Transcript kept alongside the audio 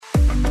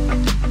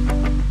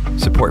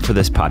Support for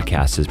this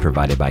podcast is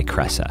provided by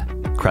Cressa.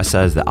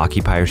 Cressa is the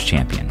Occupier's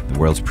Champion, the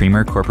world's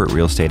premier corporate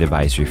real estate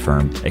advisory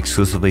firm,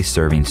 exclusively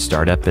serving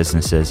startup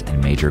businesses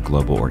and major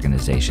global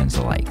organizations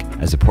alike.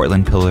 As a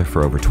Portland pillar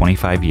for over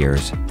 25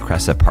 years,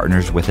 Cressa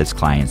partners with its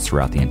clients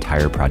throughout the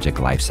entire project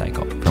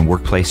lifecycle, from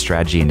workplace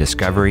strategy and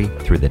discovery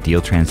through the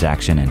deal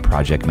transaction and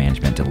project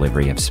management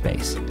delivery of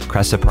space.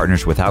 Cressa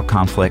partners without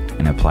conflict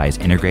and applies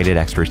integrated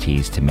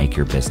expertise to make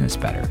your business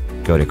better.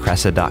 Go to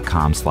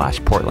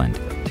cressa.com/Portland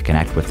to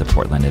connect with the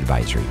Portland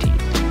advisory team.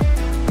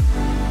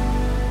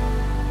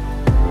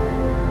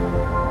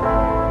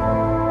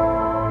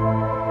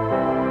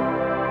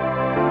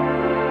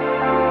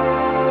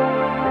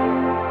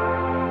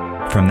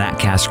 From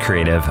ThatCast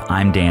Creative,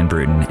 I'm Dan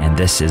Bruton, and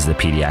this is the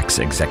PDX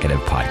Executive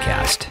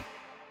Podcast,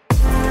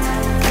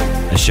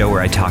 a show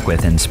where I talk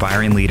with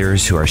inspiring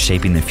leaders who are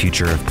shaping the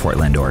future of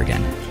Portland,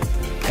 Oregon.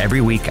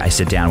 Every week, I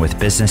sit down with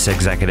business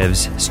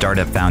executives,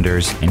 startup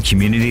founders, and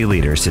community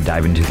leaders to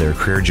dive into their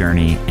career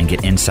journey and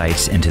get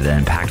insights into the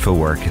impactful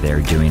work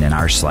they're doing in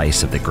our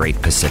slice of the great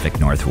Pacific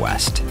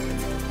Northwest.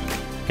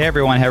 Hey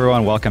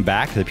everyone, welcome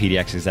back to the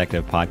PDX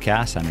Executive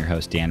Podcast. I'm your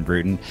host, Dan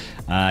Bruton.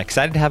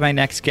 Excited to have my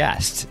next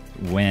guest.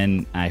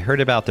 When I heard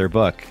about their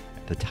book,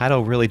 the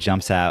title really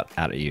jumps out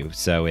at you.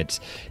 So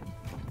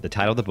the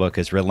title of the book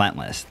is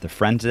Relentless: The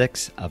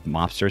Forensics of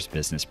Mobsters'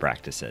 Business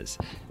Practices.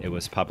 It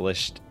was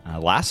published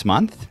last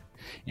month,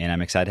 and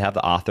I'm excited to have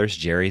the authors,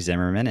 Jerry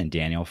Zimmerman and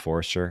Daniel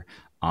Forster,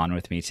 on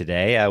with me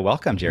today.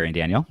 Welcome, Jerry and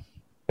Daniel.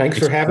 Thanks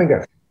for having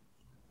us.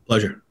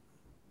 Pleasure.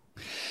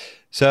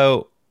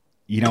 So,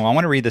 I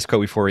want to read this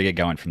quote before we get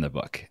going from the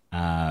book.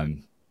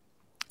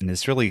 And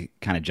this really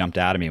kind of jumped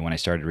out at me when I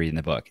started reading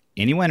the book.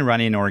 Anyone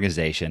running an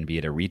organization, be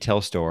it a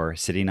retail store,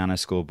 sitting on a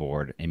school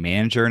board, a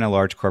manager in a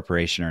large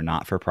corporation, or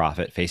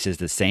not-for-profit, faces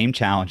the same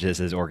challenges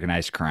as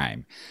organized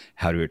crime: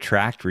 how to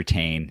attract,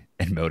 retain,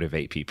 and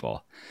motivate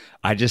people.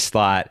 I just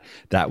thought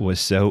that was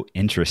so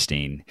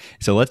interesting.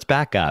 So let's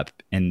back up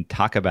and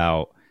talk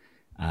about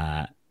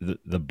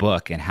the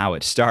book and how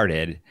it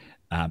started.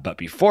 But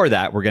before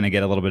that, we're going to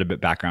get a little bit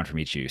of background from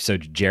each of you. So,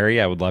 Jerry,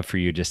 I would love for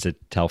you just to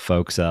tell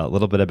folks a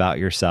little bit about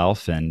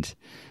yourself and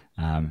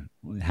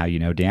how you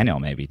know Daniel,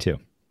 maybe, too.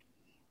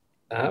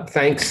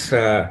 Thanks.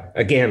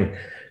 Again,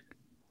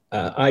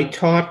 I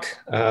taught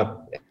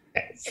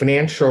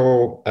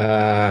financial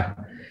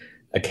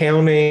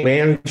accounting,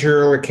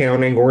 managerial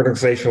accounting,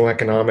 organizational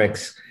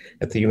economics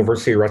at the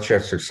University of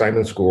Rochester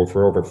Simon School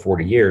for over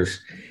 40 years.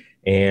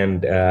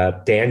 And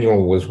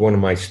Daniel was one of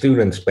my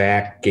students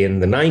back in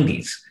the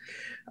 90s.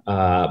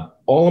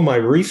 All of my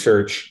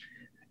research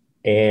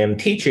and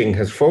teaching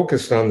has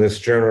focused on this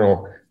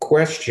general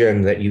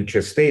question that you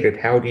just stated.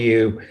 How do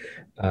you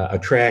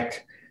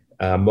attract,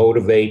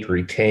 motivate,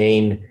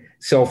 retain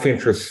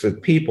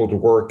self-interested people to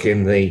work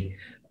in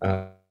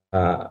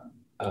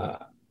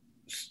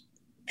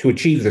to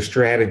achieve the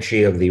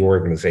strategy of the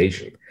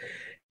organization?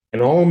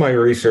 And all of my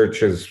research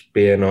has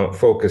been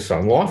focused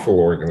on lawful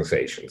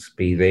organizations,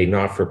 be they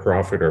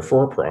not-for-profit or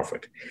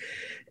for-profit.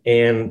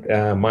 And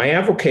my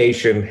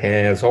avocation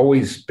has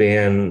always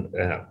been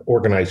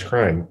organized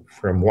crime,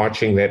 from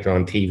watching that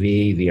on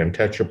TV, The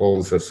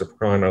Untouchables, The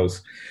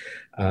Sopranos,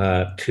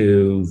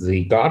 to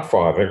the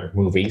Godfather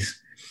movies.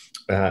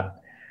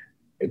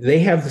 They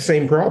have the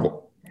same problem.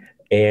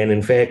 And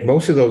in fact,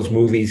 most of those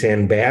movies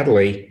end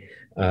badly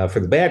for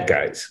the bad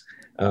guys.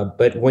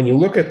 But when you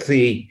look at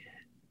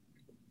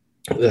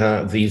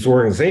these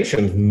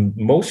organizations,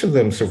 most of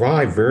them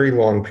survive very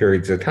long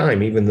periods of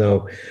time, even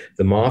though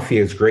the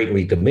mafia is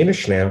greatly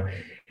diminished now.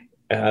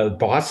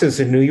 Bosses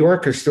in New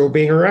York are still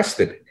being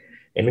arrested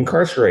and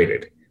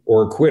incarcerated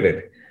or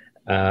acquitted.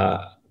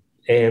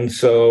 And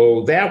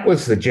so that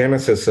was the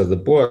genesis of the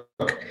book,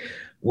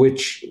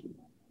 which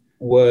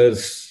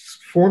was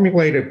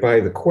formulated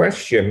by the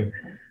question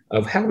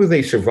of how do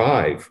they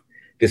survive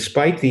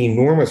despite the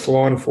enormous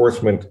law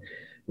enforcement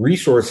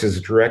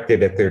resources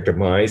directed at their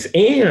demise.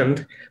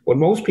 And what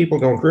most people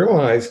don't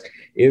realize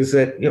is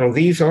that,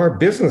 these are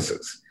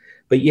businesses,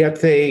 but yet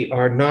they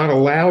are not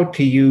allowed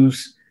to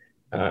use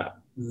the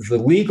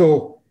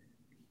legal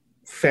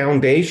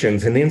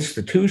foundations and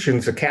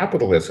institutions of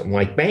capitalism,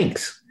 like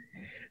banks,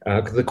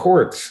 the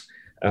courts.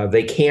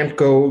 They can't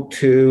go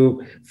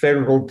to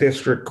federal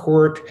district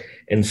court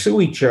and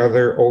sue each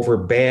other over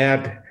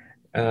bad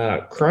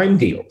crime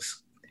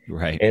deals.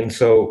 Right. And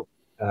so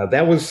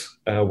that was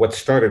what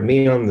started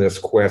me on this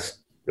quest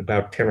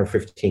about 10 or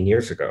 15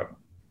 years ago.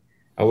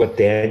 I'll let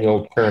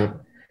Daniel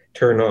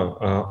turn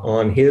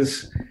on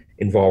his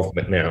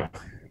involvement now.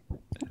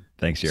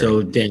 Thanks, Jerry.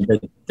 So, Dan,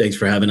 thanks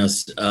for having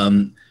us.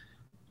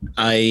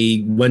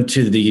 I went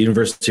to the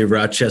University of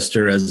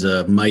Rochester as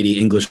a mighty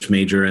English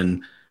major,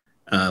 and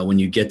when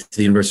you get to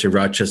the University of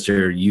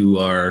Rochester, you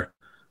are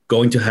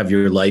going to have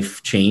your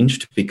life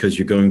changed, because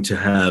you're going to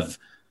have,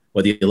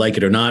 whether you like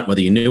it or not,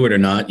 whether you knew it or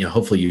not,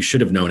 hopefully you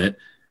should have known it.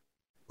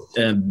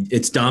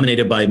 It's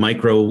dominated by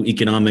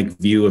microeconomic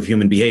view of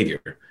human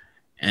behavior.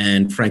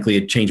 And frankly,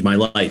 it changed my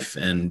life.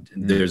 And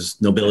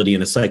there's nobility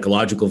in a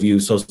psychological view,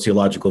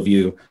 sociological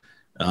view.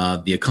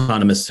 The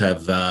economists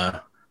have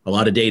a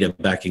lot of data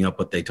backing up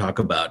what they talk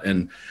about.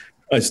 And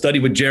I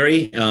studied with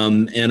Jerry,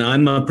 and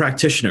I'm a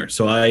practitioner,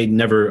 so I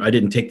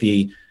didn't take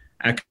the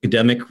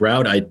academic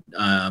route.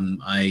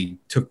 I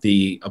took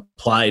the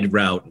applied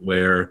route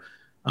where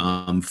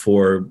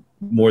for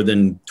more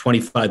than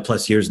 25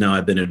 plus years now,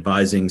 I've been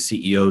advising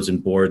CEOs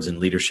and boards and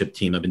leadership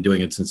team. I've been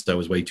doing it since I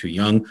was way too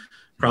young,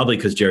 probably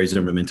because Jerry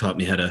Zimmerman taught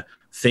me how to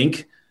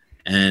think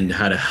and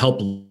how to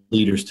help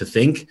leaders to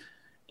think.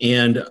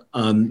 And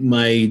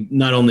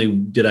not only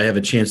did I have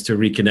a chance to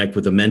reconnect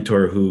with a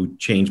mentor who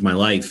changed my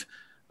life,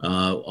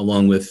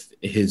 along with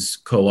his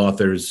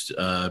co-authors,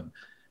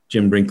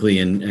 Jim Brinkley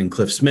and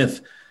Cliff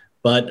Smith,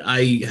 but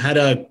I had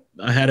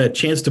a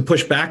chance to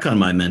push back on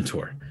my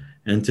mentor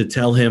and to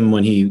tell him,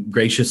 when he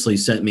graciously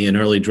sent me an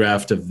early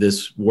draft of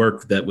this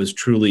work that was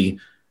truly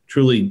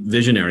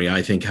visionary,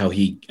 I think, how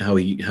he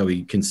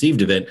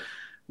conceived of it.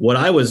 What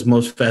I was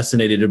most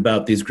fascinated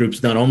about these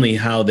groups, not only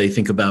how they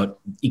think about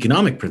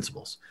economic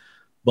principles,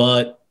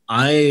 but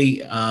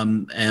I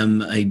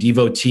am a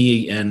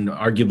devotee and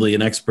arguably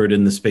an expert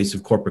in the space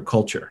of corporate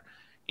culture.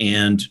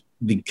 And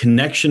the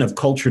connection of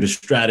culture to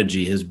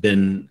strategy has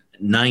been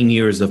 9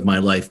 years of my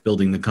life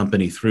building the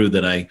company through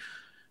that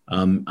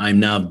I'm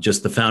now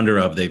just the founder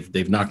of.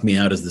 They've knocked me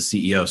out as the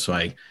CEO. So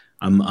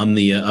I'm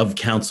the of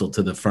counsel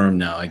to the firm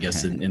now, I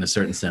guess, in a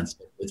certain sense.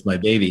 It's my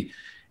baby.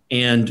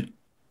 And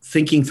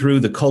thinking through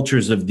the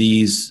cultures of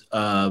these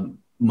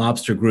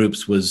mobster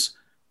groups was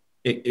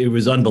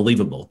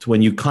unbelievable.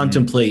 When you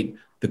contemplate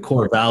the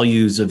core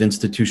values of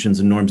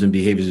institutions and norms and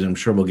behaviors, and I'm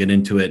sure we'll get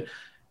into it,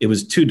 it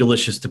was too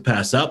delicious to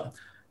pass up.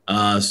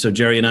 So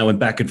Jerry and I went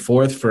back and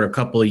forth for a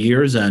couple of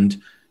years, and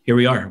here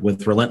we are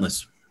with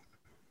Relentless.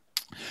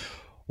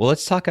 Well,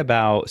 let's talk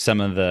about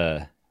some of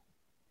the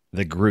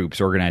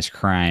groups, organized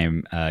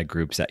crime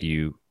groups that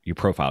you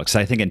profiled. Because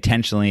I think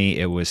intentionally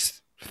it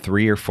was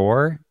 3 or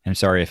 4. I'm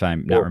sorry if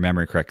I'm not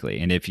remembering correctly.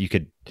 And if you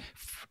could,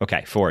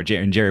 4.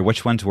 And Jerry,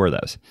 which ones were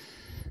those?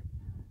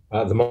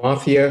 The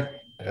Mafia,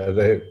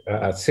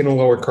 the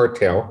Sinaloa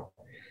Cartel,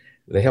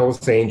 the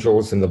Hells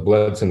Angels, and the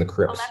Bloods and the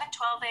Crips. 11:12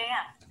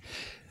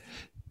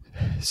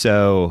 a.m.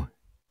 So,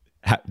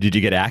 did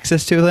you get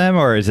access to them,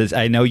 or is this?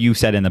 I know you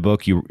said in the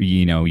book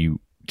you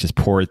just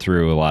poured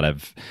through a lot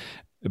of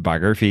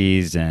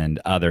biographies and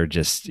other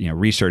just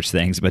research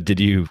things, but did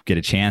you get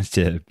a chance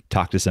to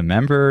talk to some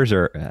members,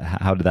 or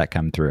how did that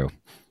come through?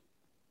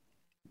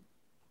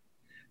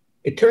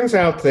 It turns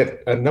out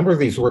that a number of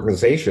these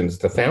organizations,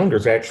 the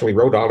founders actually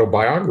wrote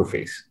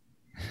autobiographies.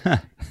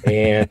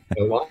 And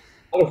a lot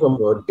of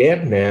them are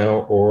dead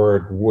now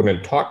or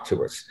wouldn't talk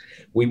to us.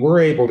 We were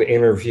able to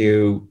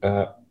interview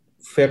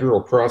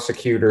federal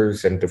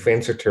prosecutors and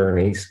defense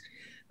attorneys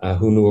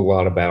who knew a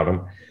lot about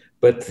them.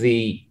 But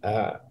the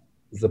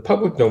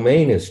public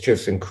domain is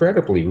just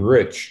incredibly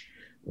rich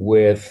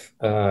with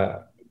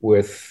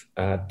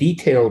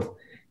detailed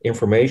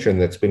information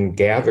that's been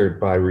gathered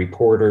by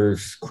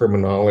reporters,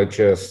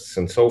 criminologists,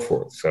 and so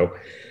forth. So,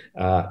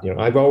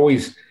 I've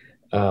always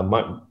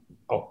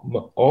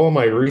all of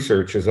my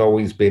research has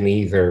always been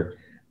either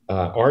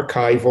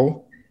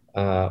archival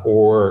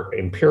or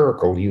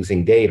empirical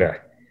using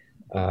data.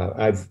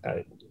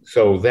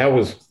 So that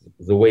was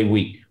the way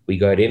we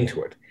got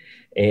into it.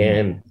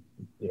 And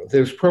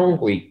there's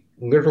probably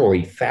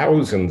literally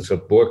thousands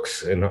of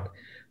books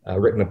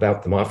written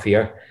about the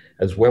Mafia,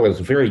 as well as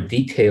very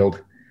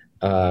detailed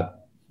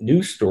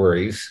news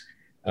stories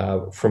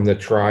from the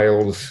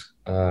trials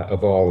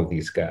of all of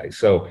these guys.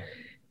 So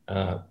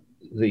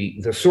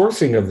the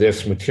sourcing of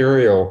this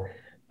material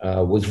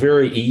was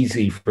very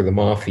easy for the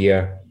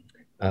Mafia,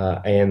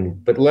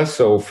 but less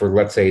so for,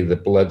 let's say, the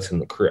Bloods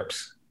and the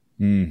Crips.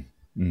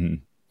 Mm-hmm.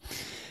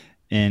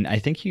 And I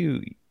think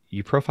you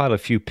profiled a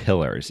few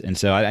pillars, and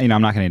so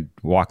I'm not going to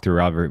walk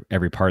through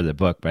every part of the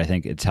book, but I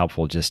think it's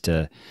helpful just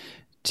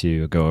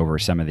to go over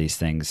some of these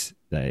things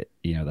that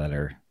that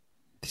are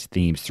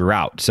themes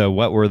throughout. So,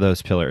 what were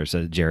those pillars,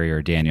 Jerry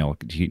or Daniel?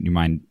 Do you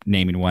mind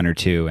naming one or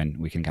two, and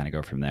we can kind of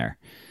go from there?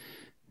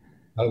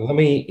 Let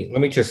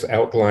me just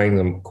outline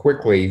them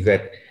quickly.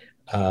 That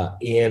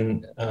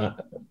in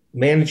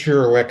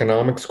managerial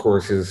economics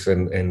courses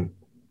and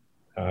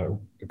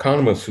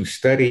economists who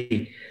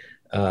study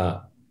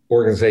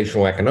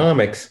organizational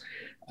economics,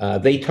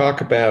 they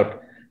talk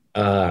about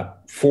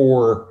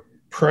 4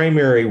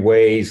 primary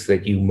ways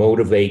that you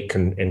motivate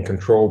and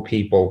control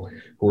people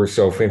who are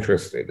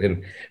self-interested.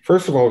 And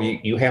first of all,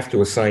 you have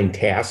to assign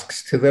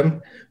tasks to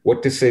them.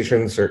 What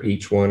decisions are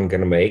each one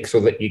going to make, so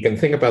that you can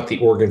think about the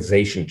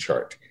organization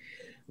chart,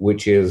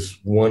 which is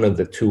one of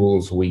the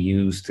tools we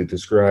use to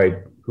describe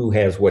who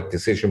has what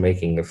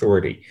decision-making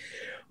authority.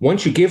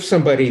 Once you give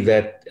somebody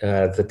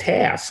the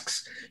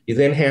tasks, you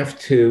then have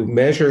to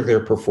measure their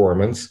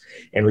performance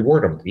and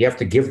reward them. You have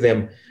to give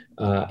them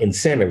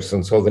incentives.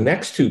 And so the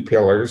next 2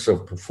 pillars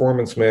of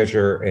performance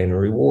measure and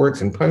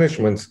rewards and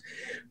punishments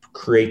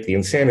create the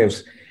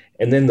incentives.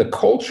 And then the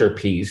culture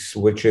piece,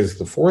 which is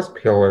the 4th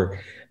pillar,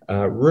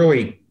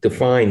 really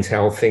defines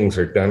how things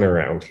are done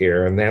around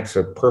here. And that's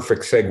a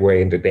perfect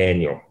segue into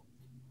Daniel.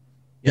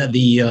 Yeah,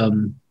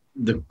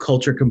 the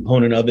culture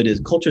component of it is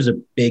culture is a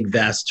big,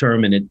 vast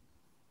term, and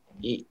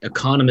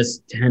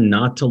economists tend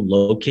not to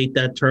locate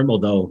that term,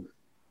 although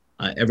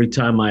every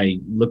time I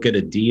look at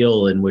a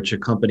deal in which a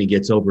company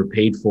gets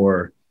overpaid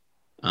for,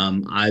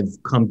 I've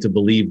come to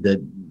believe that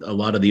a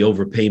lot of the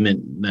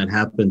overpayment that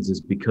happens is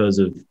because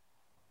of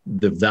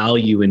the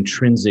value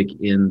intrinsic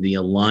in the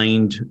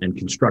aligned and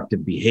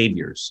constructive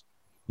behaviors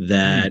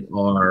that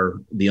are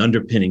the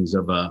underpinnings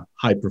of a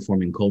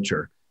high-performing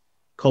culture.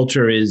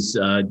 Culture is,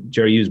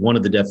 Jerry used one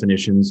of the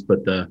definitions,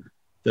 but the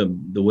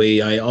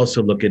way I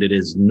also look at it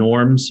is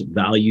norms,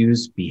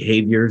 values,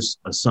 behaviors,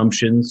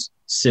 assumptions,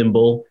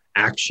 symbol,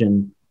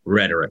 action,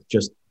 rhetoric,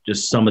 just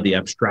some of the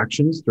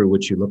abstractions through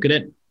which you look at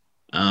it.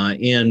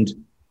 And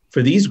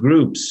for these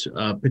groups,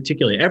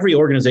 particularly, every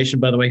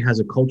organization, by the way, has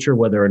a culture,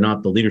 whether or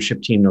not the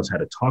leadership team knows how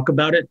to talk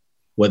about it,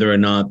 whether or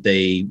not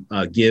they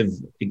give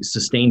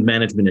sustained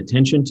management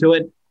attention to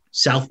it.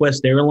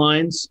 Southwest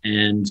Airlines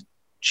and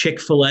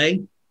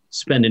Chick-fil-A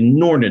spend an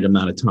inordinate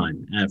amount of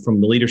time from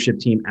the leadership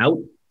team out,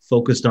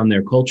 focused on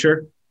their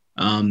culture.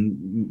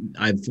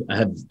 I've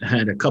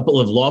had a couple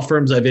of law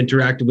firms I've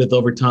interacted with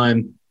over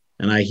time,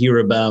 and I hear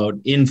about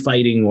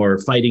infighting or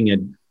fighting,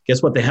 and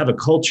guess what? They have a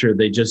culture.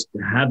 They just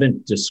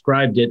haven't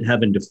described it,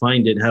 haven't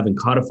defined it, haven't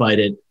codified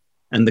it.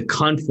 And the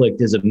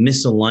conflict is a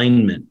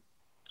misalignment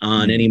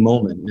on any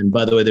moment. And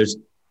by the way, there's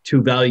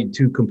two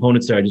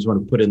components there I just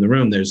want to put in the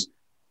room. There's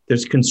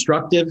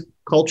constructive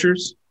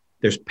cultures,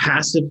 there's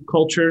passive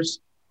cultures,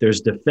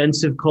 there's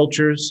defensive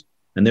cultures,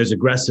 and there's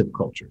aggressive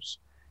cultures.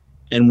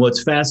 And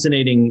what's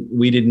fascinating,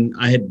 we didn't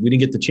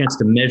get the chance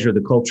to measure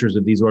the cultures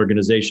of these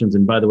organizations.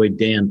 And by the way,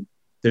 Dan,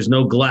 there's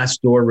no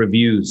Glassdoor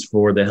reviews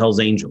for the Hells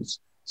Angels.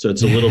 So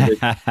it's a little bit,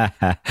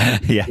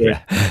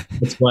 yeah.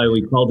 That's why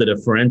we called it a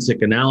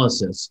forensic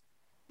analysis.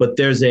 But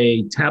there's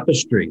a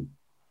tapestry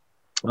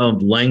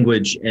of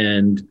language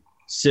and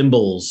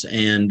symbols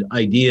and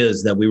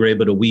ideas that we were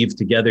able to weave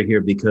together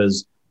here,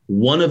 because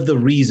one of the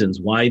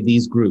reasons why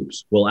these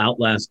groups will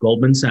outlast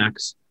Goldman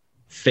Sachs,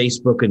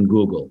 Facebook, and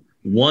Google,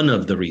 one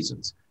of the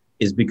reasons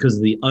is because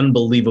of the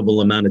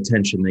unbelievable amount of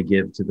attention they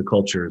give to the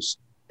cultures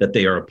that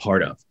they are a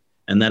part of.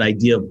 And that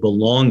idea of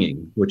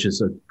belonging, which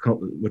is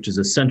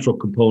a central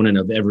component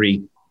of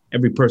every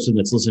person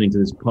that's listening to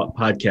this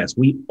podcast.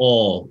 We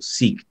all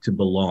seek to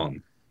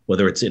belong,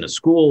 whether it's in a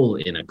school,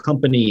 in a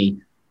company,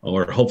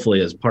 or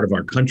hopefully as part of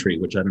our country,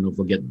 which I don't know if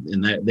we'll get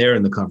in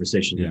the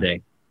conversation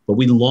today. But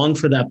we long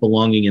for that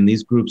belonging, and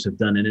these groups have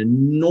done an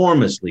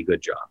enormously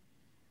good job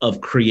of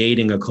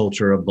creating a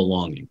culture of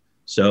belonging.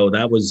 So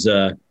that was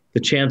the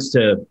chance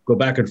to go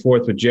back and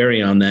forth with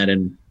Jerry on that,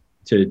 and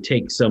to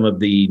take some of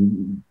the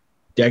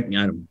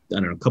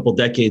a couple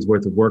decades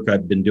worth of work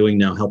I've been doing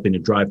now, helping to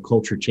drive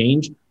culture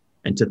change,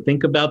 and to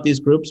think about these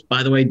groups.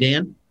 By the way,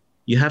 Dan,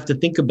 you have to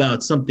think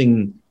about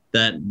something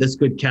that this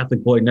good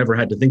Catholic boy never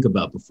had to think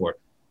about before.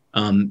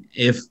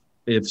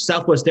 If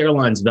Southwest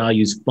Airlines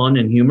values fun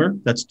and humor,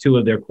 that's two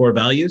of their core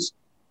values.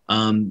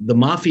 The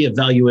mafia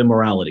value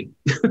immorality.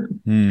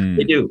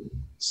 They do.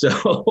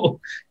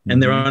 So,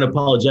 and they're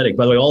unapologetic.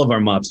 By the way, all of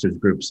our mobsters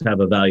groups have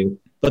a value,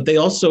 but they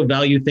also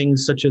value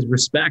things such as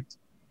respect,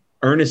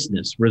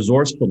 earnestness,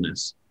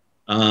 resourcefulness,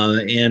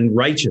 and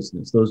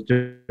righteousness. Those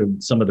are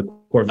some of the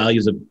core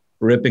values of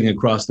ripping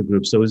across the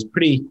group. So it's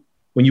pretty,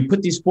 when you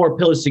put these four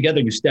pillars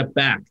together, you step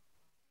back.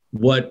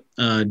 What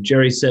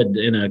Jerry said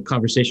in a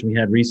conversation we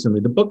had recently,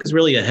 the book is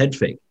really a head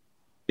fake,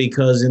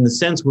 because in the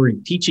sense we're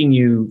teaching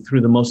you through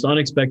the most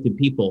unexpected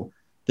people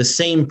the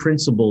same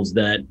principles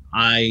that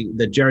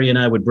Jerry and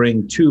I would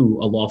bring to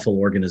a lawful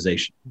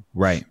organization.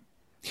 Right.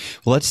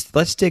 Well,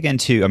 let's dig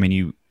into,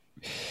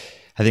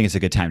 I think it's a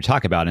good time to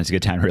talk about, and it's a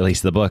good time to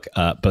release the book,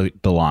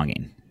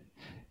 belonging.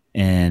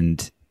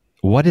 And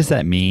what does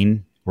that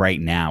mean right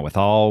now with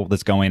all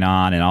that's going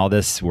on and all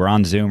this? We're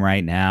on Zoom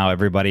right now.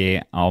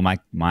 Everybody, all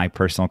my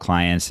personal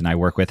clients and I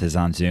work with is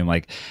on Zoom.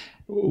 Like,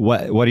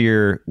 what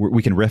are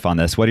we can riff on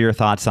this. What are your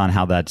thoughts on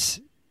how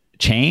that's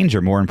changed,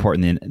 or more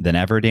important than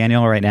ever,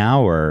 Daniel, right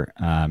now? Or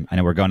I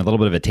know we're going a little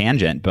bit of a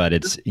tangent, but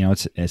it's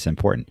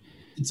important.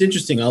 It's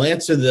interesting. I'll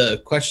answer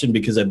the question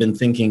because I've been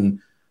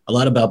thinking a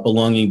lot about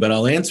belonging, but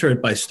I'll answer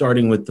it by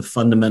starting with the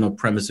fundamental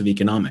premise of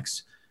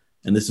economics.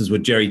 And this is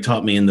what Jerry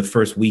taught me in the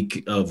first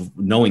week of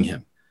knowing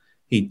him.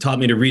 He taught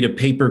me to read a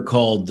paper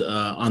called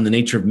On the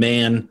Nature of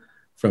Man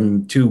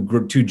from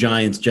two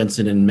giants,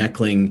 Jensen and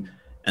Meckling.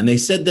 And they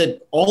said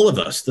that all of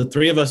us, the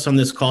three of us on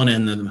this call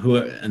and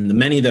the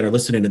many that are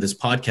listening to this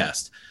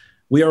podcast,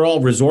 we are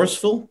all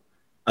resourceful,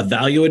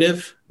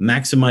 evaluative,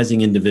 maximizing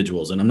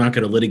individuals. And I'm not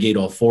going to litigate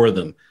all four of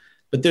them,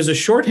 but there's a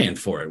shorthand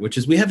for it, which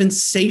is we have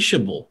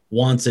insatiable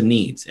wants and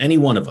needs, any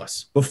one of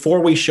us, before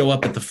we show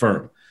up at the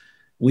firm.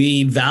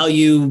 We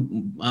value,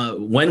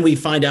 when we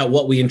find out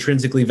what we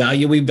intrinsically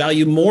value, we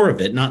value more of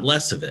it, not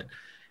less of it.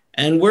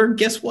 And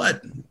guess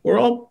what? We're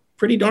all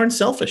pretty darn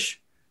selfish.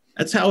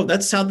 That's how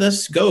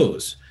this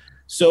goes.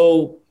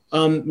 So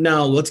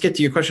now let's get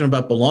to your question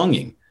about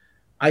belonging.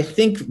 I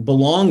think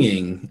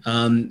belonging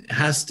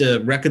has to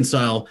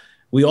reconcile.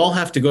 We all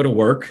have to go to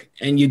work,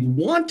 and you'd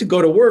want to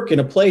go to work in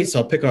a place,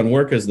 I'll pick on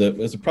work as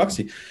a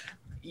proxy,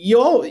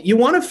 you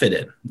want to fit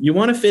in. You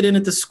want to fit in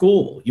at the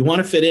school. You want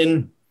to fit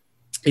in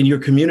your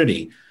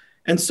community.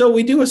 And so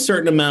we do a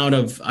certain amount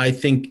of, I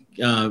think,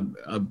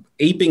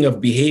 aping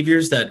of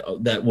behaviors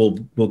that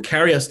will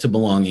carry us to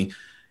belonging.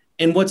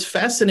 And what's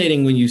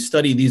fascinating when you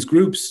study these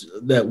groups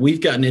that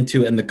we've gotten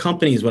into and the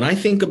companies, when I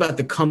think about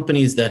the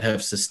companies that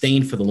have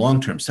sustained for the long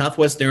term,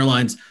 Southwest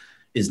Airlines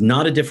is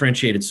not a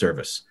differentiated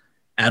service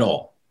at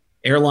all.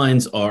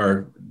 Airlines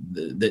are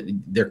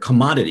they're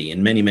commodity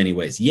in many, many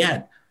ways.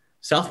 Yet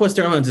Southwest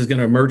Airlines is going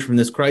to emerge from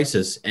this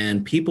crisis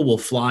and people will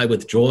fly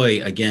with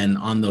joy again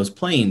on those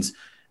planes.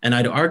 And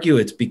I'd argue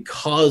it's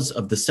because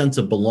of the sense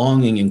of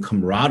belonging and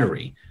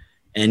camaraderie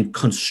and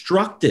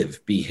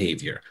constructive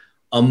behavior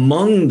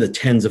among the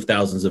tens of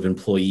thousands of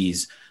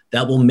employees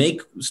that will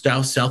make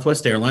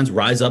Southwest Airlines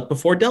rise up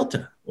before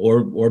Delta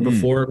or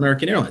before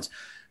American Airlines.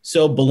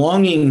 So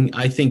belonging,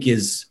 I think,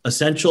 is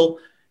essential.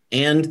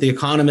 And the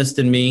economist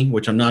in me,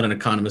 which I'm not an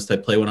economist, I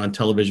play one on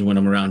television when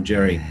I'm around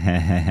Jerry.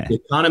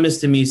 The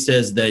economist in me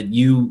says that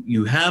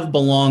you have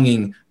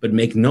belonging, but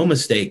make no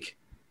mistake,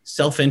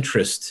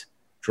 self-interest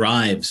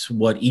drives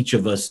what each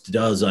of us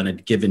does on a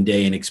given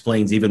day and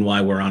explains even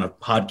why we're on a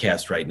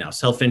podcast right now.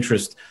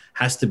 Self-interest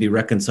has to be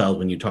reconciled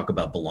when you talk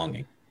about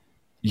belonging.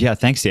 Yeah,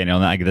 thanks, Daniel.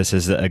 This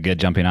is a good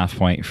jumping off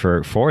point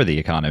for the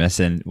economist,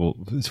 and we'll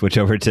switch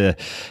over to,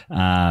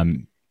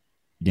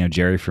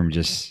 Jerry, from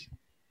just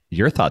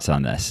your thoughts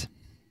on this.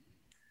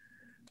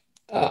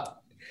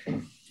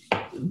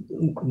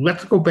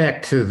 Let's go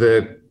back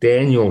to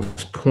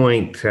Daniel's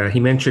point. He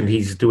mentioned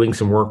he's doing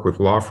some work with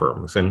law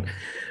firms, and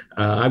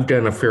I've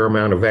done a fair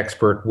amount of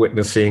expert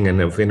witnessing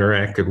and have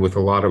interacted with a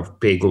lot of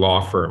big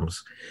law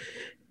firms.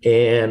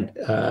 And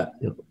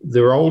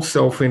they're all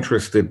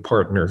self-interested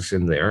partners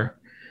in there.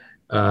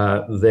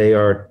 They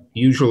are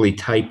usually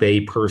type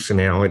A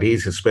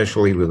personalities,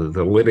 especially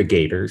the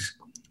litigators.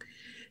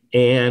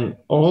 And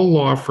all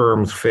law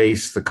firms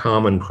face the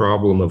common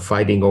problem of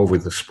fighting over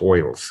the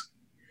spoils.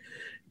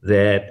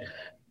 That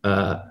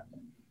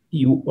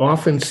you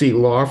often see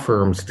law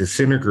firms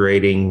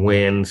disintegrating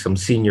when some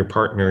senior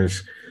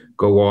partners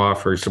go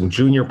off or some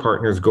junior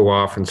partners go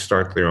off and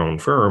start their own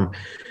firm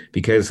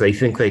because they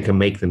think they can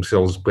make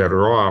themselves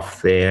better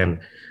off than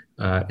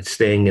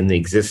staying in the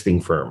existing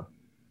firm.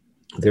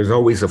 There's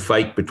always a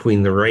fight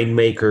between the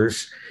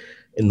rainmakers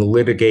and the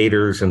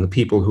litigators and the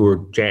people who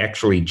are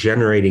actually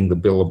generating the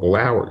billable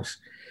hours.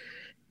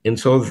 And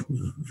so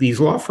these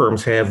law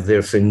firms have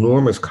this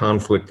enormous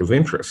conflict of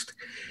interest.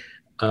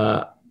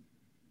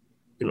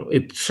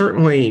 It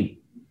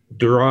certainly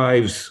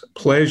derives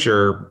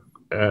pleasure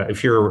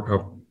if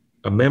you're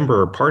a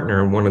member or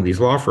partner in one of these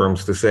law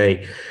firms to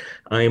say,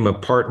 I'm a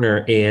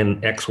partner in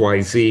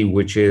XYZ,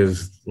 which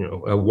is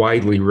a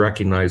widely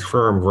recognized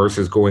firm,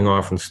 versus going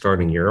off and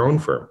starting your own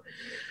firm.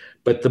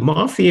 But the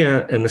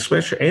mafia and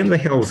the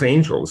Hells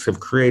Angels have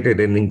created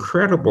an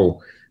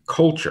incredible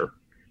culture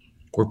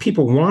where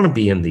people want to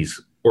be in these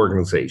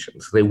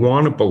organizations. They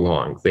want to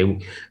belong.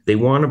 They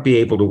want to be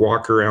able to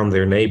walk around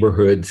their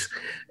neighborhoods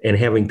and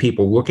having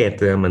people look at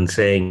them and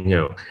saying,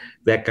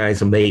 that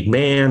guy's a made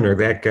man or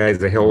that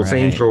guy's a Hells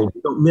Angel.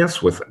 Don't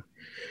mess with him.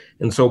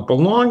 And so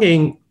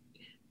belonging,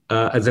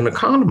 as an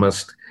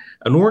economist,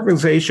 an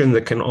organization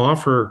that can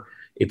offer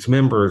its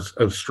members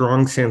a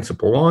strong sense of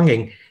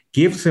belonging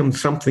gives them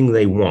something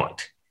they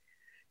want.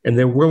 And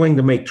they're willing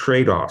to make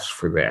trade-offs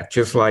for that,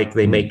 just like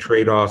they make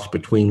trade-offs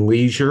between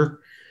leisure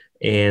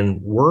and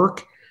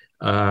work.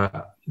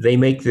 They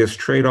make this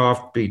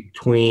trade-off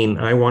between,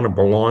 I want to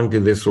belong to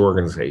this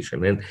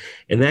organization.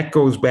 And that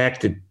goes back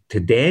to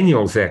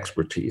Daniel's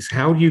expertise.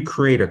 How do you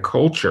create a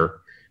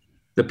culture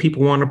that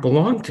people want to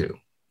belong to?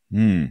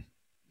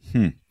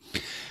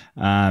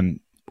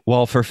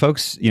 Well, for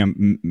folks,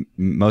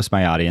 most of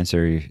my audience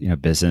are,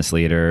 business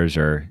leaders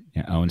or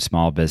own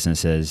small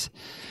businesses.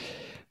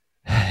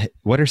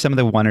 What are some of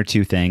the one or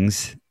two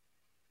things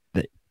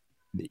that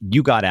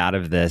you got out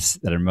of this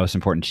that are most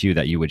important to you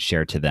that you would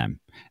share to them?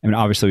 I mean,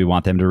 obviously we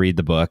want them to read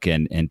the book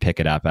and pick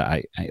it up.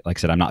 I like I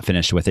said, I'm not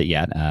finished with it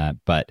yet,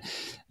 but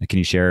can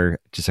you share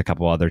just a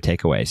couple other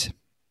takeaways?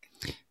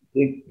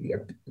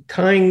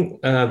 Tying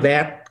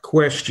that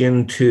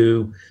question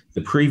to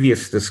the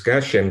previous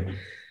discussion,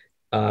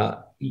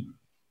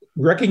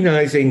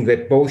 recognizing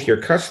that both your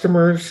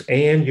customers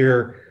and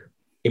your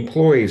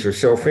employees are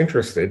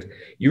self-interested,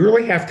 you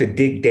really have to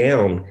dig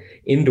down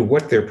into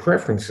what their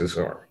preferences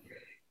are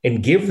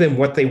and give them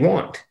what they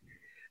want.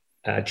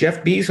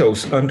 Jeff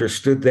Bezos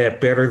understood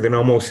that better than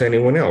almost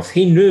anyone else.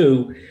 He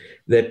knew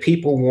that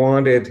people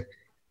wanted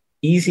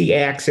easy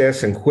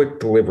access and quick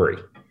delivery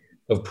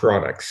of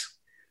products.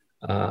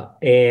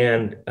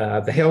 And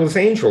the Hells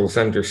Angels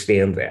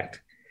understand that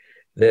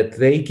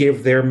they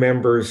give their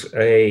members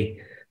a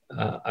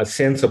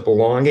sense of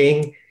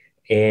belonging,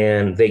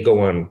 and they go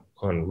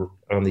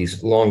on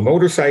these long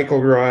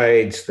motorcycle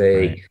rides.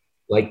 They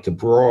like to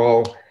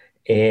brawl.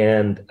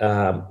 And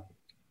the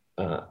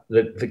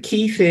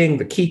key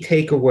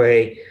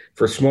takeaway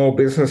for small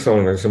business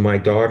owners, and my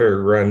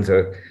daughter runs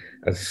a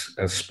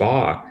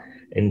spa,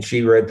 and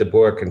she read the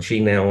book and she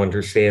now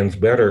understands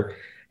better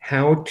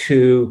how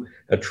to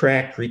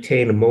attract,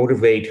 retain, and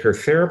motivate her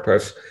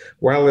therapists,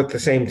 while at the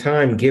same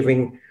time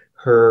giving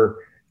her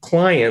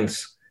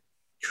clients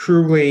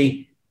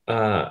truly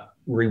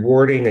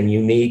rewarding and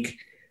unique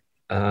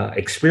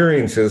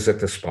experiences at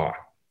the spa.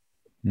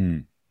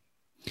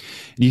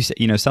 You said,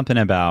 something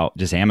about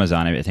just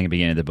Amazon. I think at the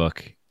beginning of the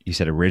book, you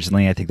said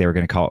originally, I think they were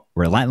going to call it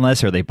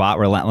Relentless, or they bought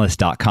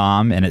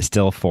relentless.com, and it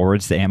still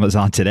forwards to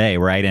Amazon today,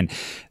 right? And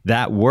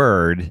that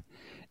word,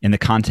 in the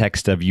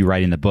context of you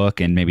writing the book,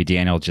 and maybe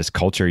Daniel, just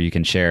culture you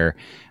can share,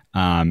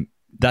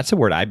 that's a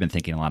word I've been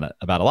thinking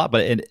about a lot,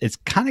 but it's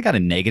kind of got a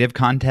negative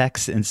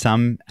context in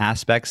some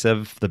aspects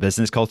of the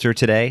business culture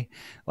today.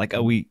 Like,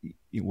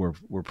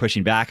 we're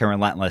pushing back on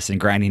relentless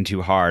and grinding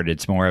too hard.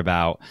 It's more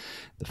about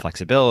the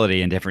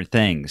flexibility and different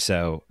things.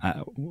 So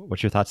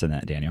what's your thoughts on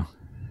that, Daniel?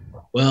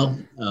 Well,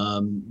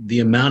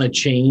 the amount of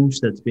change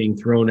that's being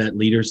thrown at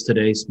leaders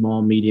today,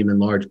 small, medium, and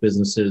large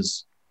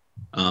businesses,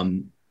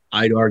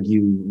 I'd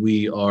argue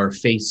we are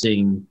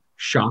facing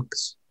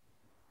shocks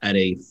at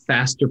a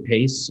faster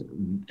pace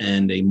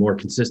and a more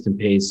consistent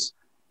pace.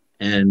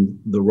 And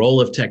the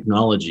role of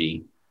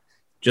technology,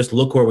 just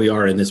look where we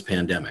are in this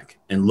pandemic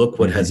and look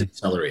what has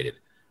accelerated.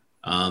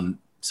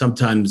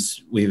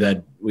 Sometimes we've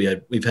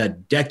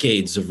had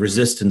decades of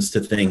resistance to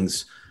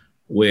things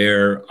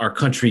where our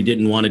country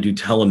didn't want to do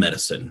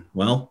telemedicine.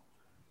 Well,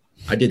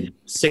 I did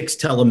 6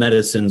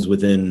 telemedicines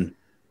within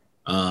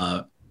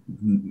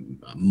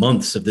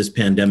months of this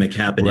pandemic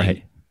happening.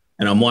 Right.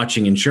 And I'm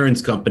watching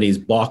insurance companies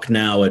balk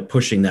now at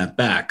pushing that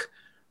back.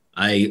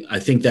 I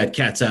think that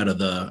cat's out of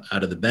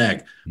the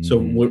bag. So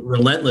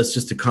relentless,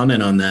 just to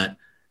comment on that,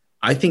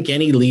 I think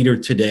any leader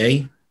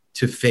today,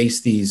 to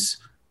face these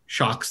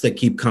shocks that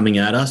keep coming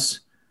at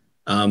us,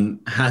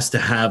 has to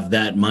have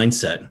that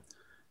mindset.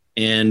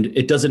 And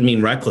it doesn't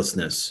mean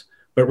recklessness,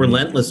 but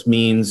relentless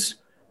means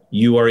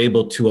you are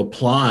able to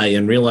apply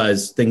and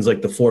realize things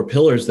like the 4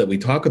 pillars that we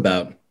talk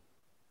about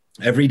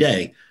every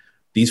day.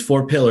 These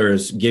 4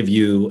 pillars give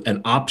you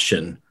an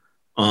option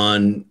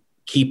on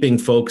keeping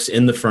folks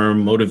in the firm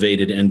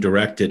motivated and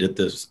directed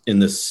towards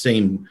the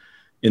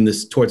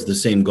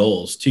same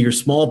goals. To your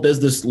small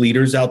business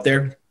leaders out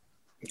there,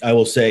 I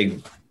will say,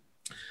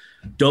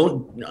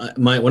 one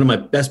of my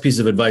best pieces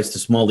of advice to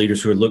small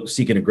leaders who are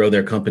seeking to grow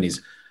their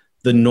companies: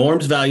 the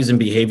norms, values, and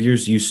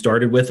behaviors you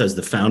started with as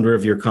the founder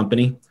of your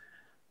company,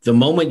 the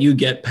moment you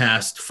get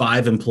past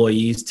 5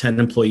 employees, 10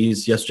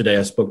 employees. Yesterday,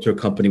 I spoke to a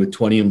company with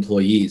 20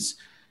 employees,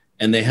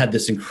 and they had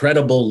this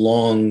incredible,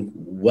 long,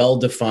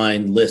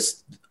 well-defined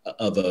list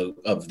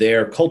of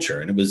their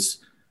culture. And it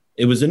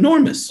was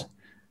enormous.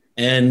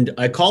 And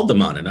I called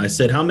them on it. I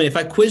said, how many, if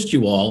I quizzed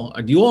you all,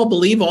 do you all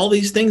believe all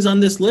these things on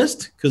this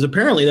list? Because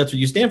apparently that's what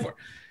you stand for.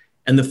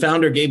 And the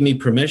founder gave me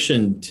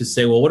permission to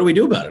say, well, what do we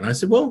do about it? And I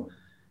said, well,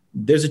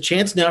 there's a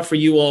chance now for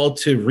you all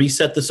to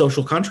reset the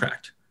social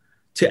contract,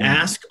 to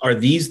ask, are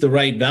these the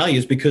right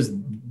values? Because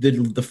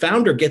the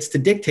founder gets to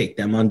dictate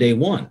them on day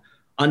 1.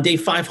 On day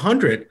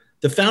 500,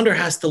 the founder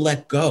has to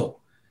let go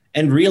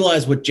and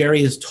realize what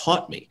Jerry has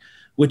taught me,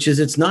 which is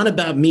it's not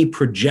about me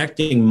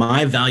projecting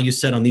my value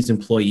set on these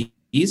employees.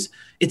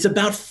 It's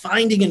about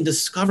finding and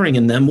discovering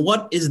in them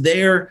what is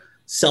their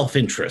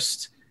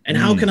self-interest and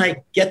how can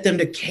I get them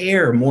to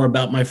care more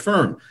about my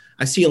firm.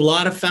 I see a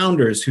lot of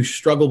founders who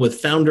struggle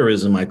with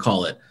founderism, I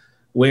call it,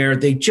 where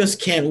they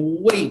just can't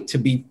wait to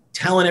be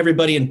telling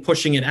everybody and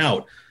pushing it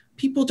out.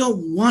 People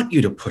don't want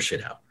you to push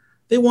it out.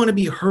 They want to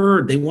be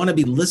heard. They want to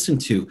be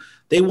listened to.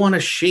 They want to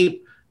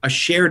shape a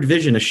shared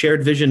vision. A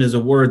shared vision is a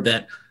word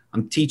that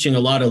I'm teaching a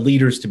lot of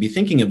leaders to be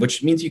thinking of,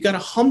 which means you got to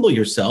humble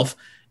yourself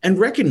and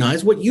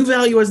recognize what you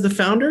value as the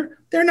founder,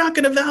 they're not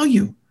going to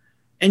value.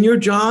 And your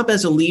job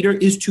as a leader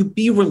is to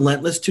be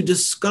relentless to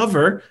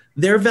discover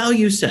their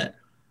value set.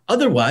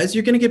 Otherwise,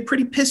 you're going to get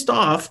pretty pissed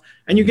off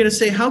and you're going to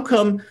say, how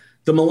come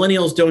the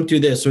millennials don't do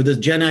this or the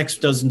Gen X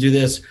doesn't do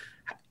this?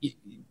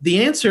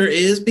 The answer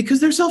is because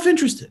they're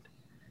self-interested.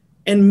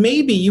 And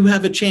maybe you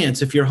have a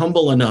chance, if you're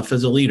humble enough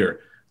as a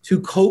leader,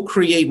 to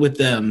co-create with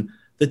them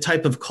the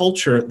type of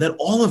culture that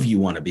all of you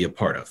want to be a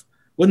part of.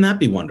 Wouldn't that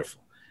be wonderful?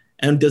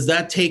 And does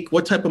that take,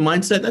 what type of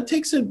mindset?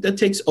 That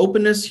takes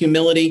openness,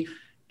 humility,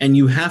 and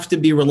you have to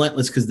be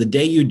relentless, because the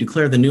day you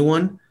declare the new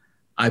one,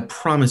 I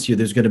promise you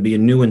there's going to be a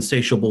new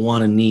insatiable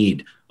want and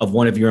need of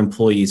one of your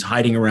employees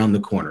hiding around the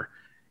corner.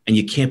 And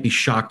you can't be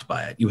shocked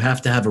by it. You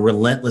have to have a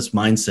relentless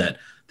mindset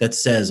that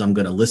says, I'm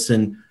going to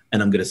listen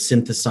and I'm going to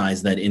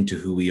synthesize that into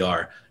who we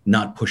are,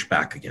 not push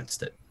back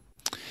against it.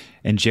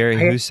 And Jerry,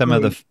 who's some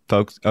of the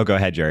folks? Oh, go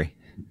ahead, Jerry.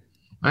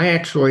 I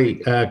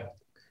actually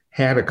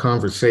had a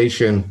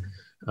conversation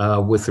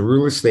with a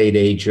real estate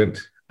agent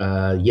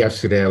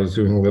yesterday. I was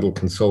doing a little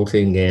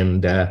consulting,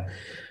 and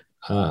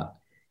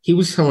he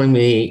was telling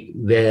me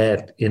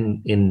that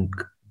in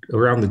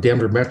around the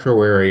Denver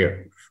metro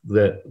area,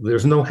 that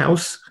there's no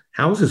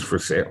houses for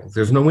sale.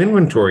 There's no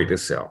inventory to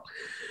sell,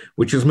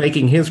 which is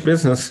making his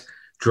business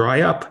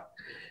dry up.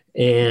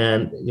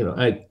 And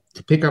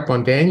to pick up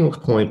on Daniel's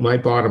point, my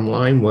bottom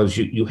line was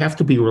you have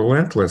to be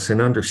relentless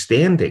in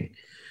understanding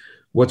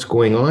what's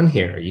going on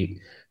here.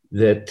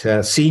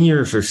 that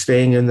seniors are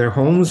staying in their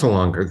homes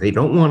longer. They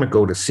don't want to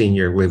go to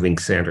senior living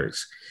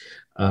centers.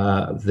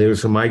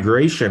 There's a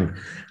migration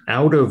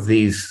out of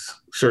these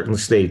certain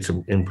states,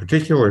 in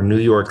particular New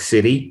York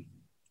City,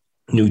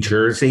 New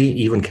Jersey,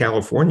 even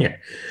California,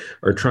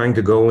 are trying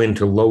to go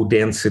into low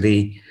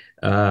density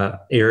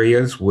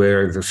areas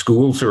where the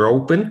schools are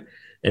open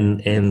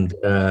and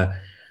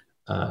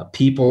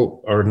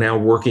people are now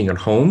working at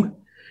home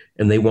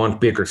and they want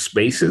bigger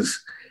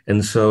spaces.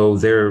 And so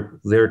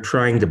they're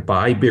trying to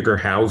buy bigger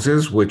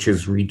houses, which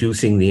is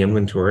reducing the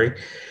inventory.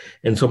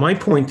 And so my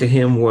point to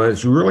him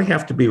was, you really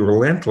have to be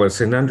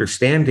relentless in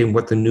understanding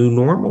what the new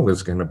normal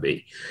is going to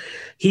be.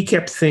 He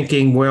kept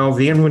thinking, well,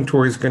 the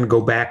inventory is going to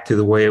go back to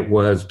the way it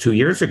was 2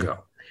 years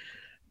ago.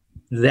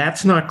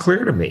 That's not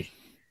clear to me.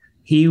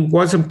 He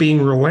wasn't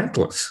being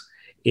relentless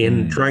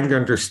in trying to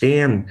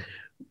understand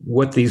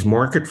what these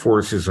market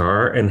forces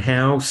are and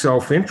how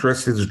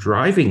self-interest is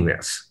driving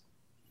this.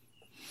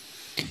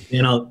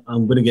 And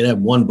I'm going to have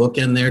one book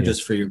in there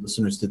just for your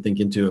listeners to think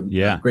into. A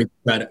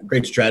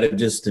great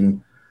strategist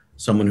and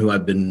someone who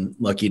I've been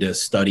lucky to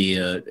study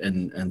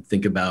and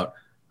think about.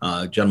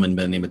 A gentleman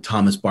by the name of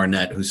Thomas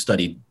Barnett,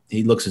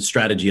 he looks at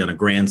strategy on a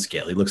grand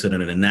scale. He looks at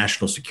it at a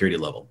national security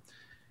level.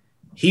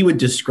 He would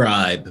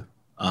describe,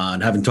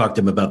 and haven't talked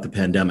to him about the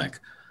pandemic,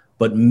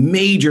 but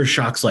major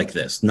shocks like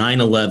this,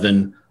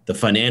 9/11, the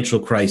financial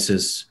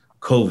crisis,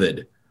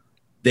 COVID,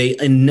 they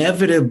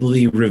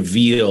inevitably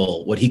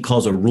reveal what he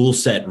calls a rule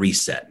set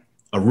reset.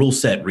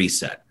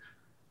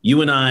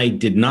 You and I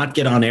did not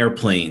get on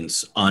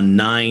airplanes on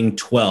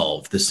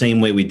 9/12 the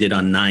same way we did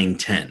on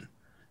 9/10.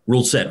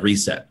 Rule set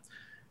reset.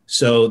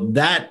 So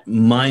that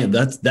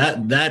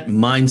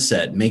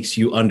mindset makes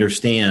you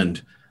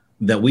understand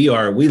that we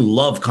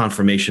love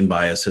confirmation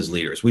bias as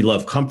leaders. We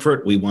love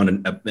comfort. We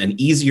want an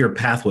easier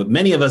pathway.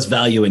 Many of us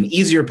value an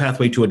easier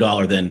pathway to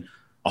 $1 than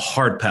a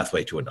hard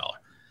pathway to $1.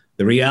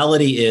 The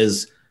reality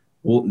is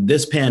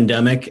this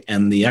pandemic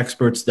and the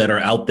experts that are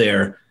out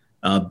there,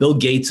 Bill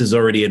Gates is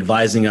already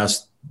advising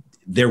us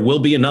there will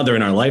be another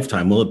in our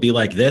lifetime. Will it be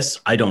like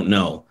this? I don't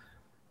know.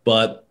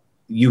 But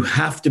you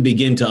have to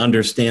begin to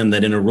understand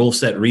that in a rule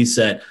set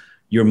reset,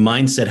 your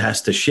mindset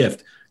has to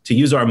shift. To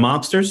use our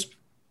mobsters,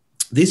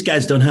 these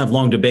guys don't have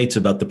long debates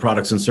about the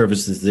products and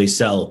services they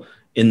sell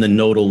in the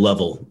nodal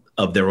level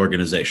of their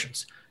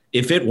organizations.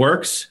 If it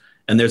works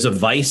and there's a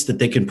vice that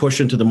they can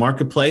push into the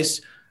marketplace,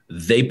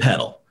 they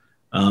pedal.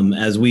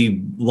 As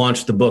we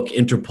launched the book,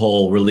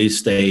 Interpol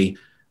released a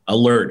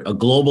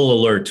global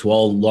alert to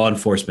all law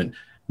enforcement.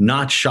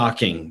 Not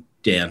shocking,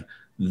 Dan,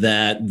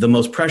 that the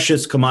most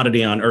precious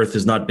commodity on earth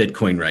is not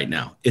Bitcoin right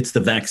now. It's the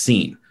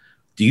vaccine.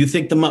 What do you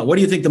think the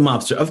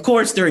mobsters? Of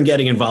course they're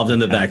getting involved in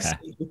the vaccine.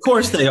 Of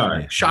course they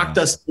are. Shocked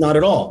us? Not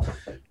at all.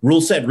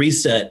 Rule set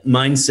reset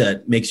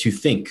mindset makes you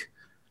think,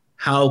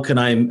 how can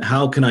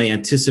I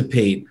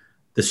anticipate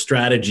the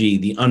strategy,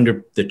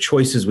 the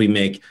choices we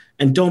make,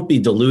 and don't be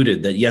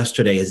deluded that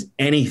yesterday is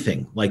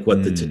anything like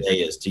what the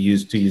today is, to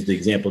use the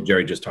example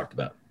Jerry just talked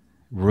about.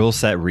 Rule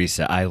set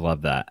reset. I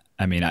love that.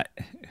 I mean, I've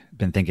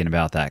been thinking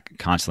about that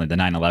constantly.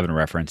 The 9/11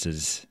 reference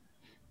is,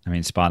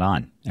 spot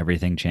on.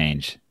 Everything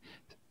changed.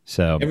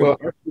 So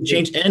everything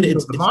changed, and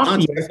it's not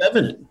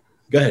self-evident.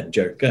 Go ahead,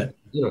 Jerry. Go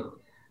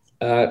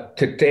ahead.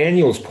 To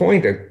Daniel's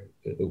point,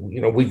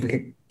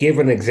 we've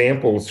given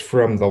examples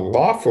from the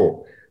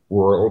lawful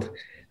world.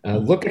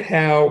 Look at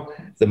how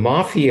the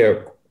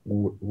mafia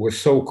was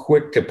so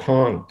quick to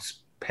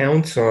pounce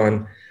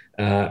on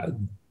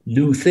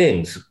new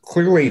things.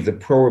 Clearly, the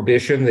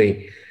prohibition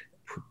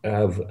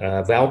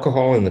of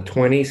alcohol in the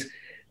 20s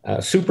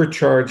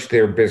supercharged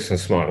their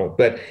business model.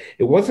 But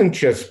it wasn't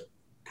just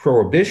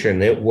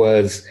prohibition. It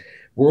was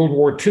World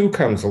War II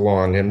comes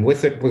along, and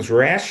with it was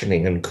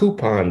rationing and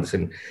coupons.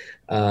 And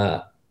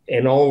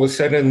all of a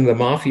sudden, the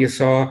mafia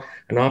saw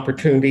an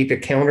opportunity to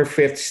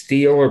counterfeit,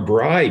 steal, or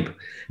bribe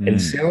and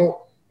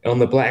sell on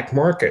the black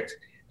market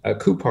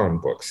coupon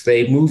books.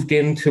 They moved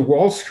into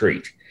Wall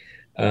Street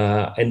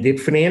and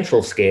did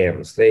financial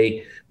scams.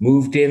 They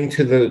moved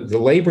into the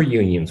labor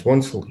unions.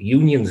 Once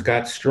unions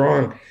got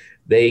strong,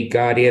 they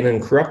got in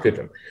and corrupted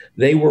them.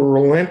 They were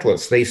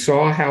relentless. They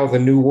saw how the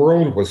new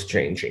world was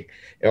changing.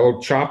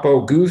 El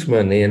Chapo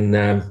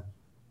Guzman,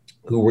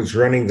 who was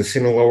running the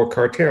Sinaloa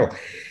cartel,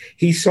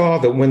 he saw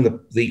that when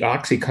the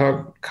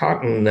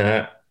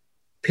OxyContin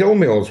pill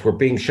mills were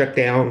being shut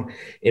down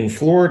in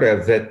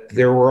Florida, that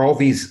there were all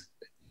these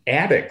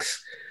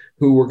addicts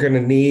who were going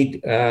to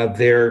need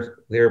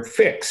their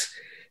fix.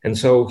 And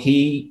so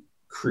he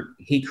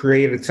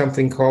created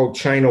something called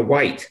China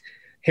White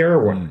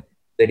heroin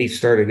that he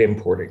started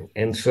importing.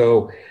 And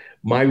so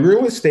my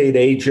real estate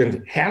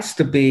agent has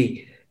to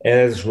be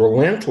as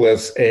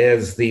relentless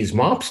as these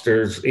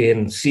mobsters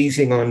in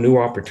seizing on new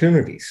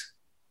opportunities.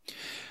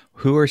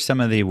 Who are some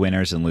of the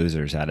winners and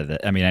losers out of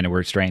it? I mean, I know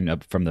we're straying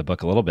up from the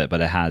book a little bit,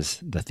 but it has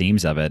the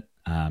themes of it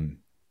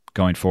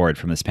going forward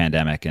from this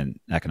pandemic and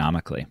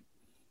economically.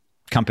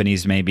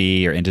 Companies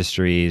maybe, or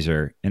industries,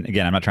 and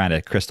again, I'm not trying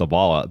to crystal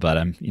ball it,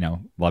 but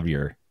love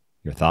your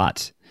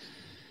thoughts.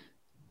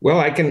 Well,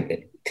 I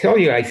can tell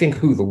you, I think,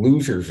 who the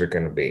losers are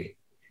going to be.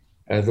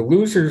 The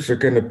losers are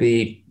going to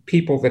be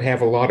people that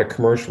have a lot of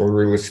commercial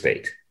real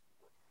estate.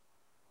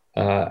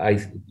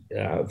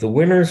 The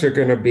winners are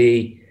going to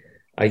be,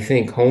 I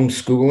think,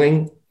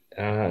 homeschooling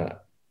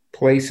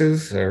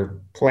places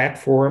or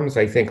platforms.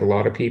 I think a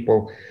lot of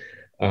people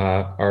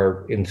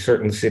are in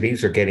certain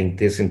cities are getting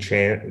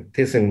disenchanted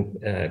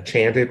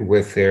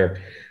with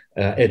their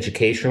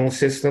educational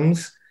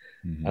systems.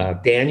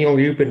 Mm-hmm. Daniel,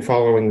 you've been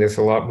following this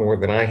a lot more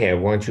than I have.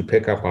 Why don't you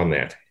pick up on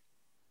that?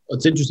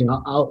 It's interesting.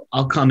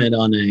 I'll comment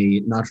on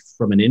not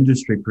from an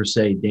industry per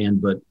se, Dan,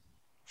 but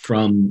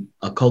from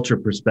a culture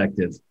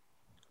perspective.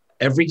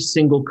 Every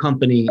single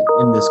company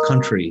in this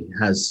country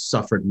has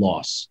suffered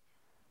loss,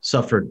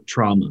 suffered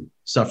trauma,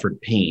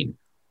 suffered pain.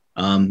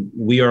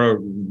 We're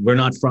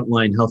not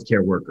frontline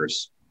healthcare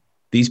workers.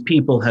 These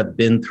people have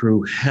been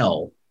through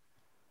hell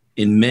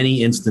in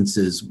many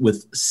instances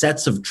with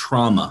sets of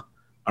trauma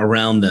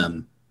around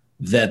them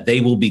that they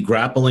will be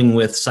grappling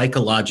with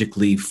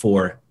psychologically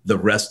for the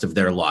rest of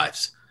their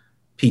lives.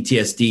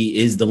 PTSD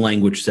is the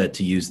language set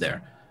to use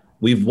there.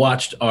 We've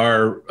watched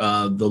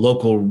the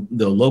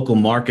local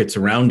markets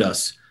around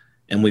us,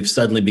 and we've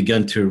suddenly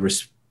begun to,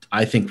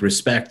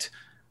 respect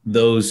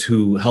those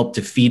who help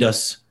to feed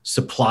us,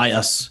 supply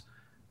us.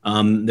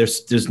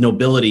 There's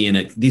nobility in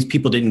it. These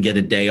people didn't get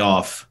a day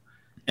off,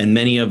 and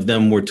many of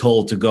them were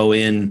told to go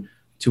in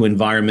to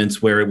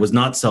environments where it was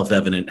not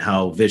self-evident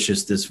how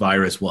vicious this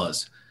virus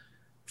was.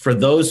 For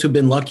those who've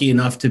been lucky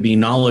enough to be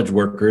knowledge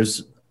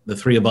workers, the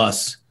three of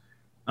us,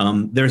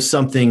 there's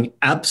something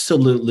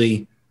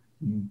absolutely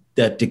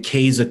that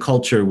decays a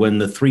culture when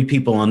the three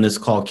people on this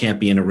call can't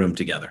be in a room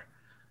together.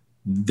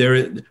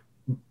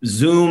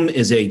 Zoom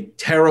is a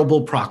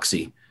terrible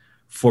proxy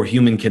for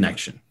human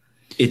connection.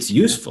 It's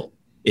useful.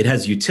 It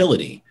has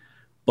utility.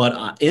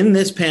 But in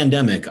this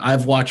pandemic,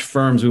 I've watched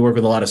firms, we work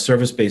with a lot of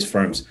service-based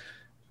firms,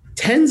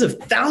 tens of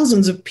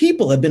thousands of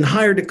people have been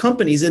hired to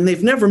companies and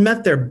they've never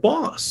met their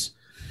boss.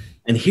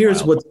 And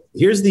here's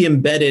the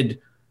embedded,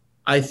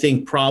 I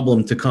think,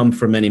 problem to come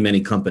for many,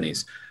 many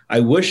companies. I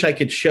wish I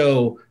could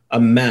show a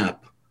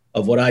map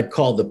of what I'd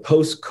call the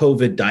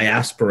post-COVID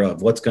diaspora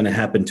of what's going to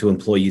happen to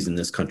employees in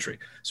this country.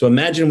 So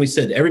imagine we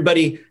said,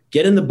 everybody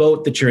get in the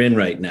boat that you're in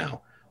right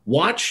now.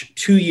 Watch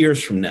 2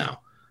 years from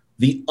now,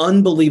 the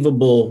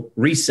unbelievable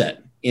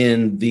reset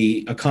in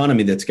the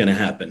economy that's going to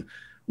happen.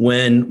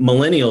 When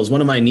millennials,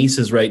 one of my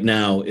nieces right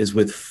now is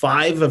with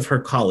 5 of her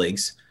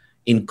colleagues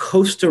in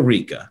Costa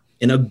Rica,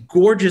 in a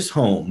gorgeous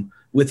home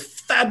with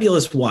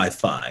fabulous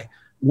Wi-Fi,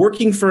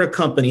 working for a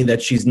company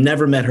that she's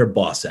never met her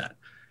boss at.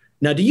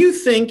 Now, do you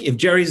think if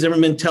Jerry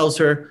Zimmerman tells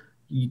her,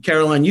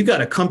 Caroline, you got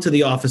to come to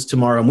the office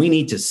tomorrow and we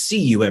need to see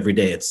you every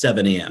day at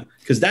 7 a.m.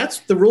 Because that's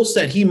the rule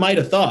set he might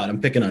have thought.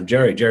 I'm picking on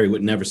Jerry. Jerry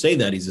would never say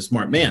that. He's a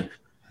smart man.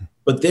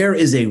 But there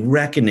is a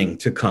reckoning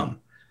to come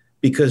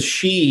because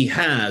she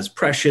has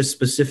precious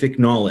specific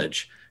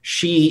knowledge.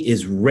 She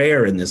is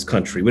rare in this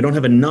country. We don't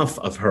have enough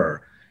of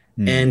her.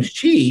 And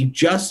she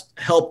just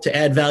helped to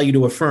add value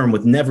to a firm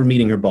with never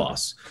meeting her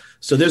boss.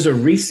 So there's a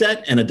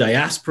reset and a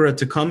diaspora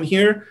to come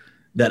here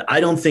that I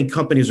don't think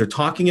companies are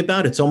talking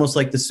about. It's almost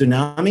like the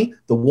tsunami.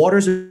 The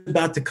waters are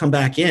about to come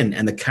back in,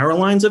 and the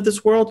Carolines of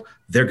this world,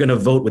 they're going to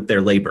vote with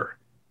their labor.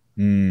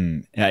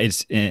 Before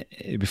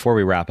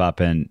we wrap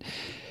up, and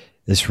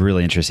this is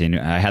really interesting.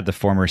 I had the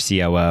former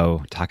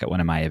COO talk at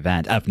one of my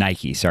events of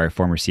Nike.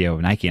 Former CEO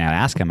of Nike, and I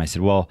asked him. I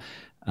said, "Well,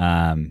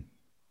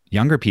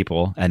 younger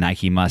people at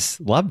Nike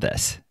must love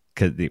this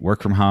because they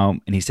work from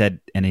home." And he said,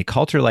 in a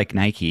culture like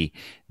Nike,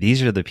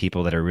 these are the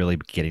people that are really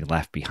getting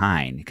left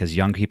behind because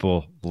young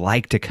people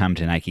like to come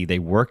to Nike. They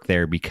work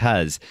there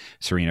because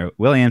Serena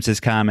Williams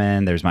is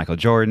coming. There's Michael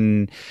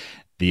Jordan.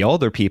 The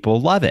older people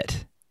love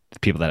it. The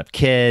people that have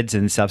kids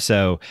and stuff.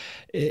 So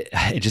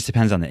it just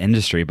depends on the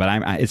industry.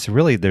 But it's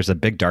really, there's a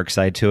big dark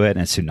side to it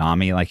and a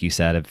tsunami, like you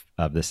said,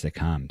 of this to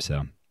come.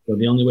 So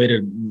the only way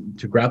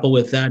to grapple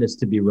with that is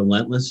to be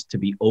relentless, to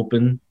be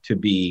open, to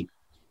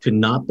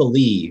not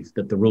believe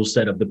that the rule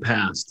set of the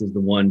past is the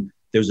one.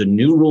 There's a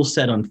new rule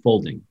set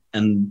unfolding,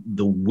 and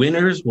the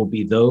winners will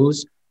be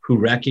those who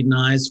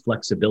recognize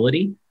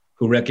flexibility,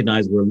 who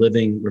recognize we're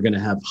going to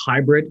have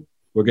hybrid,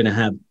 we're going to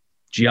have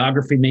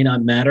geography may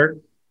not matter.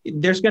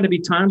 There's going to be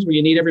times where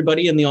you need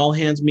everybody in the all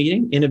hands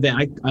meeting.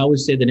 I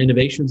always say that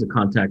innovation is a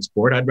contact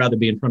sport. I'd rather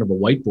be in front of a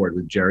whiteboard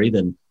with Jerry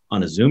than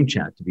on a Zoom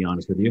chat, to be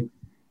honest with you.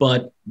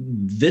 But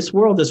this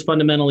world has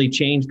fundamentally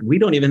changed. We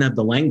don't even have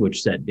the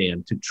language set,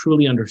 Dan, to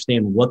truly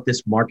understand what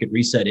this market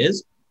reset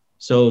is.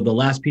 So the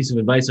last piece of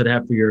advice I'd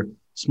have for your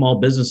small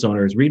business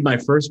owners, read my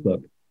first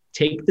book.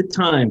 Take the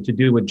time to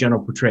do what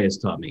General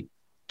Petraeus taught me.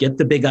 Get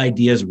the big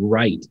ideas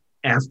right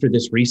after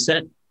this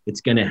reset. It's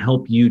going to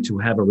help you to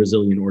have a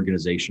resilient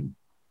organization.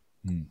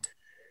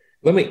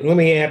 Let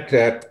me add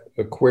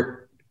a quick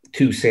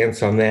 2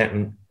 cents on that.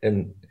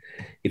 And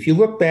if you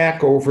look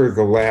back over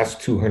the last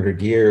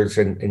 200 years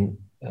and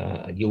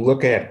you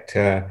look at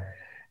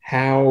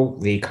how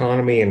the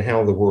economy and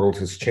how the world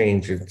has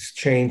changed, it's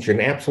changed in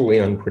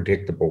absolutely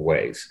unpredictable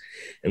ways.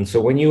 And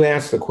so when you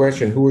ask the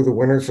question, who are the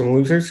winners and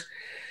losers?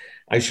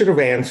 I should have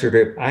answered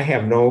it. I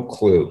have no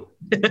clue.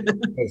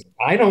 Because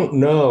I don't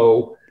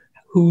know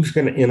who's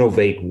going to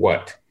innovate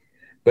what.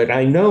 But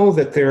I know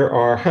that there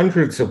are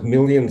hundreds of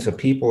millions of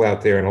people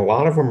out there, and a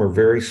lot of them are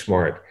very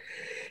smart.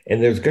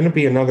 And there's going to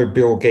be another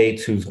Bill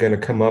Gates who's going to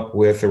come up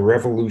with a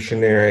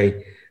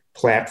revolutionary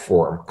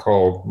platform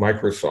called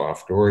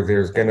Microsoft, or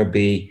there's going to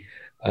be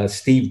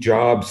Steve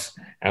Jobs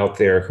out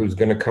there who's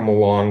going to come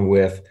along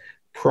with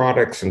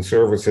products and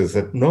services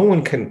that no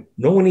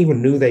one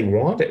even knew they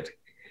wanted.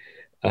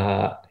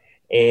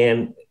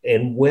 And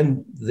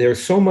when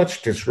there's so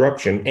much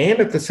disruption, and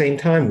at the same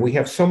time, we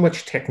have so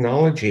much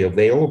technology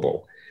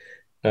available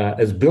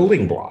as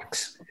building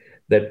blocks,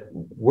 that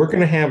we're going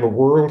to have a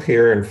world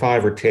here in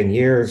 5 or 10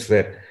 years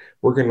that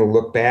we're going to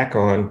look back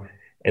on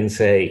and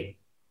say,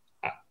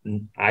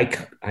 I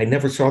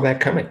never saw that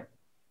coming.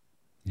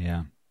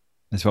 Yeah.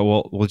 That's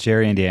what, well,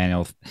 Jerry and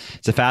Daniel,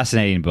 it's a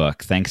fascinating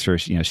book. Thanks for,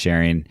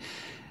 sharing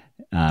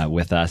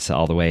with us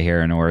all the way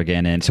here in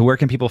Oregon. And so where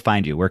can people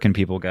find you? Where can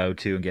people go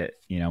to and get,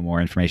 more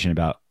information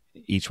about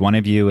each one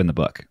of you and the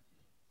book?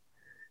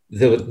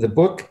 The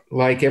book,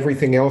 like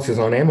everything else, is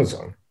on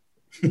Amazon.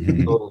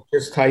 So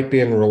just type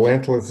in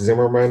Relentless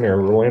Zimmerman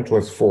or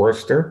Relentless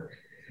Forester.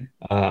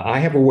 I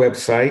have a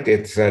website.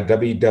 It's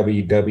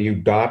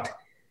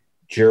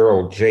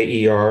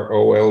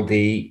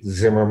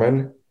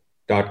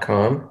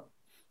www.GeraldZimmerman.com.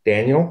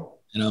 Daniel?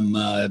 And I'm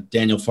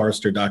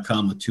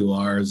DanielForester.com with 2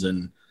 R's,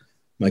 and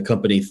my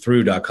company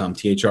Through.com,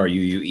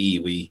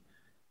 THRUUE.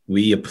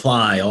 We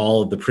apply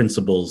all of the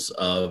principles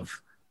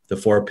of the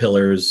 4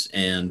 pillars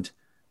and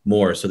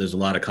more. So there's a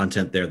lot of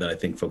content there that I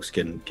think folks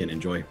can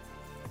enjoy.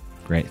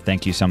 Great.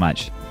 Thank you so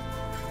much.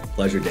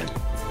 Pleasure, Dan.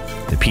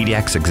 The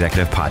PDX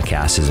Executive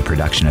Podcast is a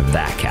production of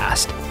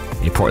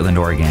ThatCast, a Portland,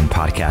 Oregon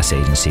podcast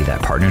agency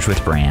that partners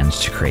with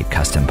brands to create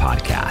custom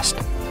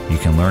podcasts. You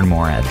can learn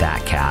more at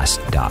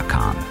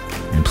thatcast.com.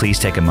 And please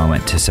take a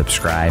moment to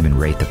subscribe and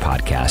rate the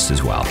podcast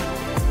as well.